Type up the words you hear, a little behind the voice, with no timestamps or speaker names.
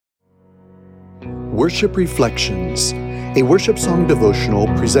Worship Reflections, a worship song devotional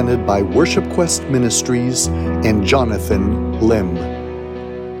presented by Worship Quest Ministries and Jonathan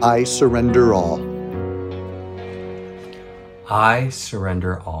Lim. I Surrender All. I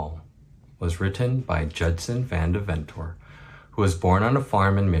Surrender All was written by Judson Van Deventer, who was born on a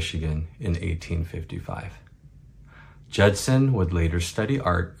farm in Michigan in 1855. Judson would later study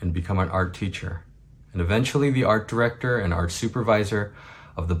art and become an art teacher, and eventually the art director and art supervisor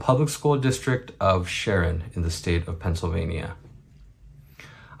of the public school district of Sharon in the state of Pennsylvania.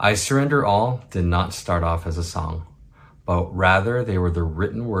 I Surrender All did not start off as a song, but rather they were the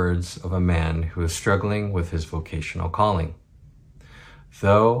written words of a man who was struggling with his vocational calling.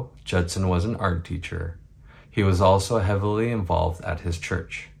 Though Judson was an art teacher, he was also heavily involved at his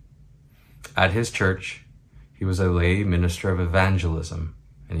church. At his church, he was a lay minister of evangelism,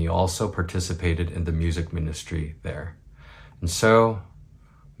 and he also participated in the music ministry there. And so,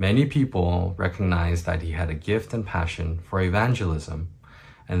 many people recognized that he had a gift and passion for evangelism,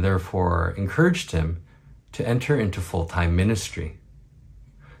 and therefore encouraged him to enter into full-time ministry.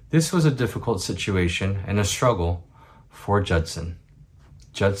 This was a difficult situation and a struggle for Judson.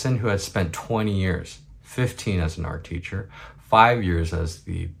 Judson, who had spent 20 years, 15 as an art teacher, 5 years as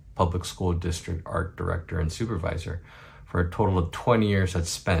the public school district art director and supervisor, for a total of 20 years had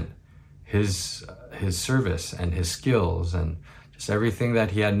spent his service and his skills and just everything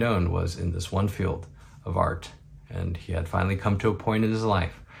that he had known was in this one field of art. And he had finally come to a point in his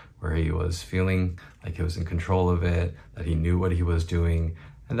life where he was feeling like he was in control of it, that he knew what he was doing,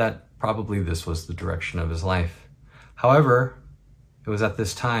 and that probably this was the direction of his life. However, it was at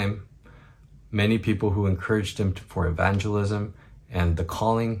this time many people who encouraged him for evangelism, and the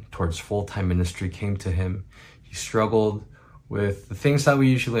calling towards full-time ministry came to him. He struggled with the things that we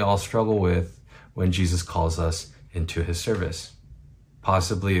usually all struggle with when Jesus calls us into his service.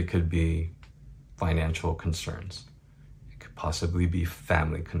 Possibly it could be financial concerns. It could possibly be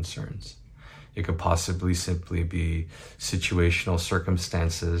family concerns. It could possibly simply be situational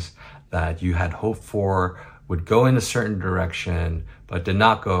circumstances that you had hoped for would go in a certain direction, but did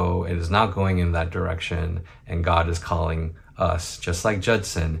not go, it is not going in that direction, and God is calling us, just like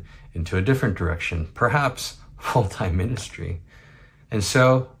Judson, into a different direction, perhaps full-time ministry. And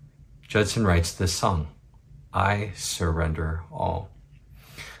so Judson writes this song, I Surrender All.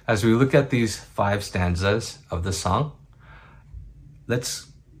 As we look at these 5 stanzas of the song,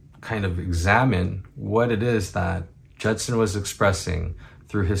 let's kind of examine what it is that Judson was expressing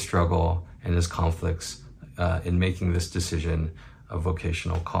through his struggle and his conflicts in making this decision of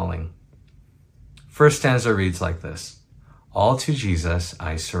vocational calling. First stanza reads like this: All to Jesus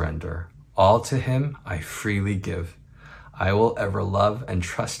I surrender, all to him I freely give. I will ever love and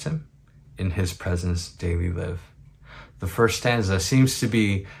trust him, in his presence daily live. The first stanza seems to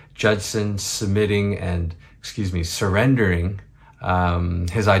be Judson surrendering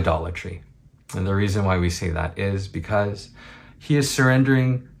his idolatry. And the reason why we say that is because he is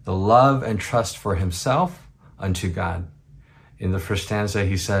surrendering the love and trust for himself unto God. In the first stanza,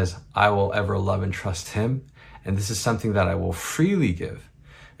 he says, I will ever love and trust him, and this is something that I will freely give.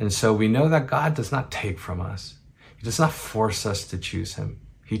 And so we know that God does not take from us. He does not force us to choose him.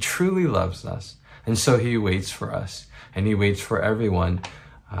 He truly loves us, and so he waits for us, and he waits for everyone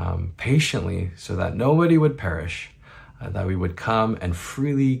patiently so that nobody would perish, that we would come and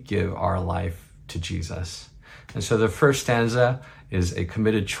freely give our life to Jesus. And so the first stanza is a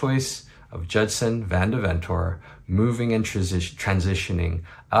committed choice of Judson Van Deventer moving and transitioning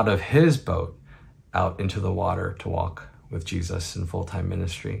out of his boat out into the water to walk with Jesus in full-time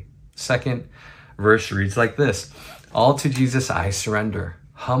ministry. Second verse reads like this: All to Jesus I surrender,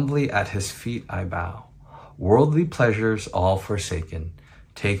 humbly at his feet I bow. Worldly pleasures all forsaken,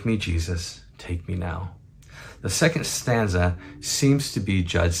 take me, Jesus, take me now. The second stanza seems to be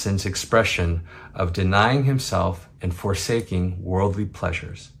Judson's expression of denying himself and forsaking worldly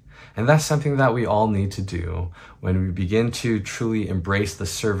pleasures. And that's something that we all need to do when we begin to truly embrace the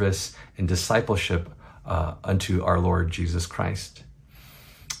service and discipleship unto our Lord Jesus Christ.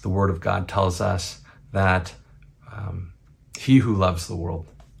 The Word of God tells us that he who loves the world,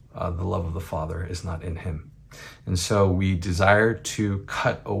 the love of the Father is not in him. And so we desire to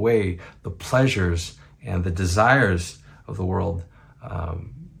cut away the pleasures and the desires of the world.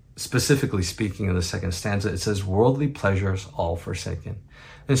 Specifically speaking, in the second stanza, it says, worldly pleasures all forsaken.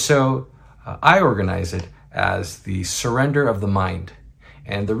 And so I organize it as the surrender of the mind.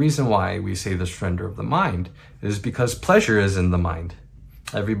 And the reason why we say the surrender of the mind is because pleasure is in the mind.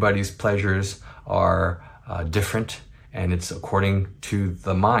 Everybody's pleasures are different, and it's according to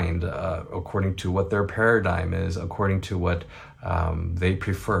the mind, according to what their paradigm is, according to what they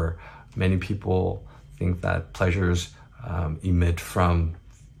prefer. Many people think that pleasures emit from,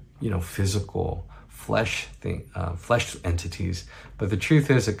 physical flesh entities, but the truth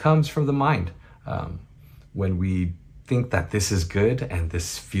is it comes from the mind. When we think that this is good and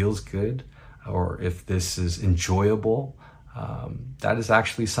this feels good, or if this is enjoyable, that is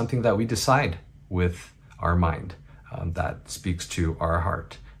actually something that we decide with our mind. That speaks to our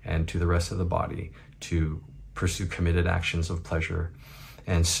heart and to the rest of the body to pursue committed actions of pleasure.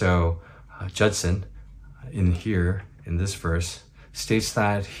 And so Judson, in this verse, states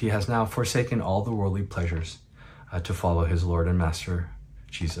that he has now forsaken all the worldly pleasures to follow his Lord and Master,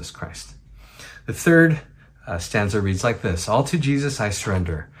 Jesus Christ. The third stanza reads like this: All to Jesus I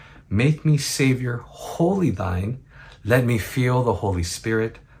surrender. Make me Savior, wholly thine. Let me feel the Holy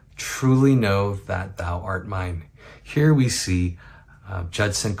Spirit. Truly know that thou art mine. Here we see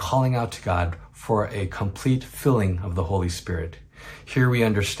Judson calling out to God for a complete filling of the Holy Spirit. Here we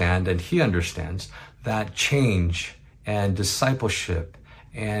understand, and he understands, that change and discipleship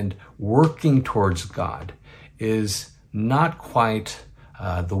and working towards God is not quite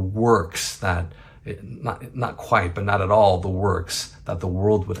the works that, not quite, but not at all the works that the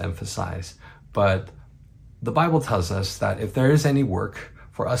world would emphasize. But the Bible tells us that if there is any work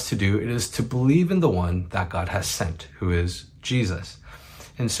for us to do, it is to believe in the one that God has sent, who is Jesus.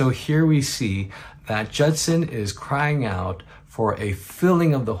 And so here we see that Judson is crying out for a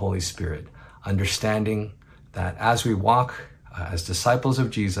filling of the Holy Spirit, understanding that as we walk as disciples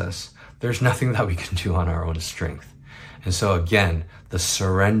of Jesus, there's nothing that we can do on our own strength. And so again, the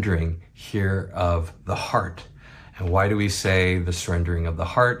surrendering here of the heart. And why do we say the surrendering of the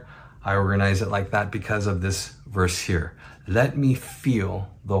heart? I organize it like that because of this verse here. Let me feel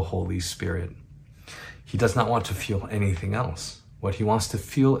the Holy Spirit. He does not want to feel anything else. What he wants to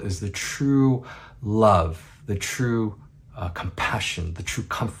feel is the true love, the true compassion, the true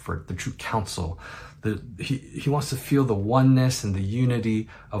comfort, the true counsel. He wants to feel the oneness and the unity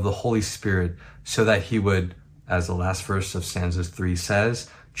of the Holy Spirit so that he would, as the last verse of stanza 3 says,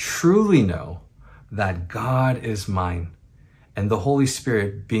 truly know that God is mine, and the Holy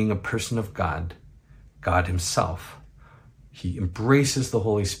Spirit being a person of God, God himself. He embraces the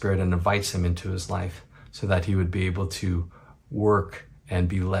Holy Spirit and invites him into his life so that he would be able to work and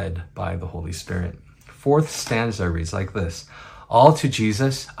be led by the Holy Spirit. Fourth stanza reads like this: All to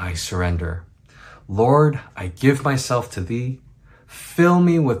Jesus I surrender. Lord, I give myself to thee. Fill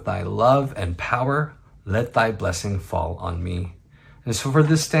me with thy love and power. Let thy blessing fall on me. And so for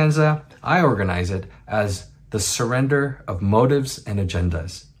this stanza, I organize it as the surrender of motives and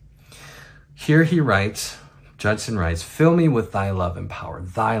agendas. Here he writes, Judson writes, fill me with thy love and power,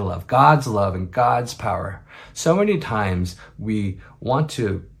 thy love, God's love and God's power. So many times we want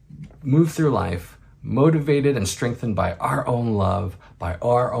to move through life motivated and strengthened by our own love, by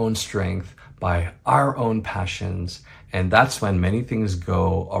our own strength, by our own passions. And that's when many things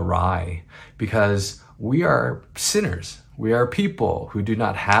go awry because we are sinners. We are people who do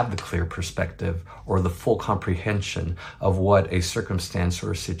not have the clear perspective or the full comprehension of what a circumstance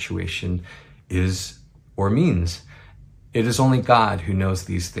or a situation is or means. It is only God who knows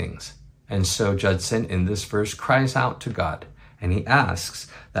these things. And so Judson in this verse cries out to God and he asks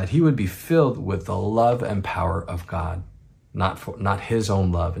that he would be filled with the love and power of God, not his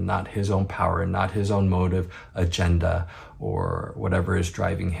own love and not his own power and not his own motive, agenda, or whatever is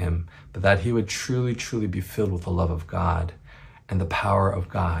driving him, but that he would truly, truly be filled with the love of God and the power of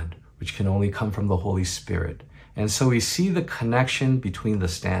God, which can only come from the Holy Spirit. And so we see the connection between the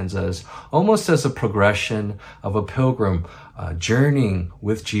stanzas almost as a progression of a pilgrim journeying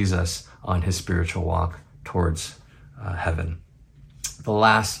with Jesus on his spiritual walk towards heaven. The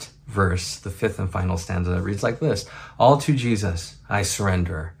last verse, the fifth and final stanza, reads like this: All to Jesus I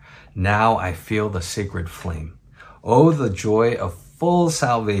surrender. Now I feel the sacred flame. Oh, the joy of full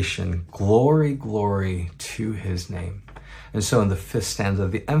salvation. Glory, glory to his name. And so in the fifth stanza,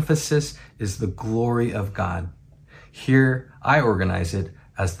 the emphasis is the glory of God. Here, I organize it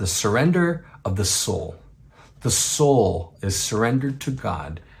as the surrender of the soul. The soul is surrendered to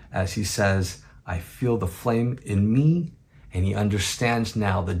God as he says, I feel the flame in me, and he understands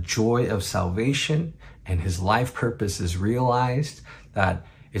now the joy of salvation, and his life purpose is realized, that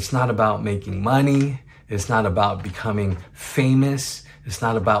it's not about making money, it's not about becoming famous, it's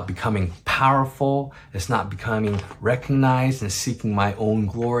not about becoming powerful, it's not becoming recognized and seeking my own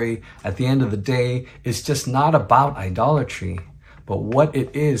glory. At the end of the day, it's just not about idolatry. But what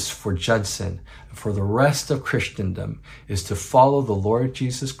it is for Judson, for the rest of Christendom, is to follow the Lord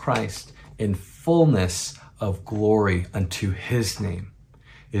Jesus Christ in fullness of glory unto his name.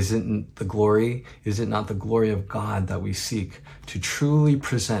 Is it not the glory of God that we seek to truly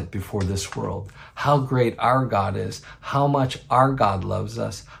present before this world? How great our God is, how much our God loves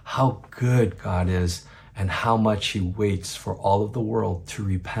us, how good God is, and how much he waits for all of the world to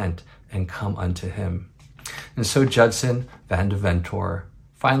repent and come unto him. And so Judson Van Deventer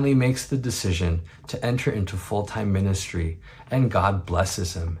finally makes the decision to enter into full-time ministry, and God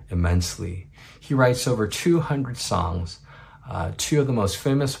blesses him immensely. He writes over 200 songs. Two of the most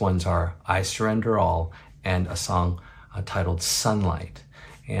famous ones are I Surrender All and a song titled Sunlight.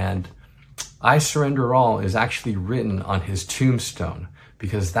 And I Surrender All is actually written on his tombstone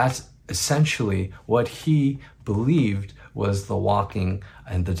because that's essentially what he believed was the walking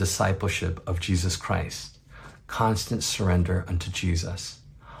and the discipleship of Jesus Christ. Constant surrender unto Jesus.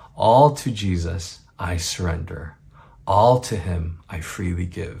 All to Jesus I surrender. All to him I freely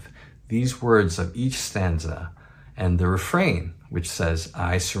give. These words of each stanza and the refrain, which says,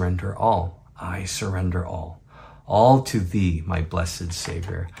 I surrender all, I surrender all. All to thee, my blessed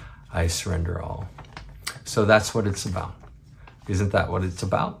Savior, I surrender all. So that's what it's about. Isn't that what it's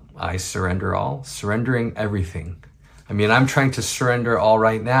about? I surrender all, surrendering everything. I mean, I'm trying to surrender all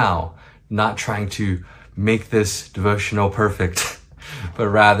right now, not trying to make this devotional perfect, but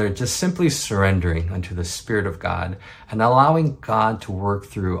rather just simply surrendering unto the Spirit of God and allowing God to work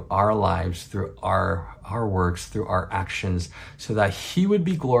through our lives, through our works, through our actions, so that he would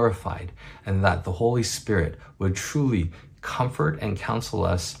be glorified and that the Holy Spirit would truly comfort and counsel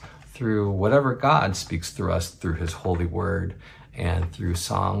us through whatever God speaks through us through his holy word and through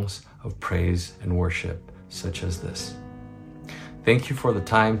songs of praise and worship such as this. Thank you for the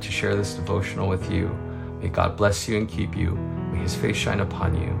time to share this devotional with you. May God bless you and keep you. May his face shine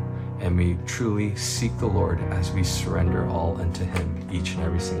upon you. And we truly seek the Lord as we surrender all unto him each and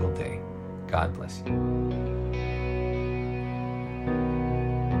every single day. God bless you.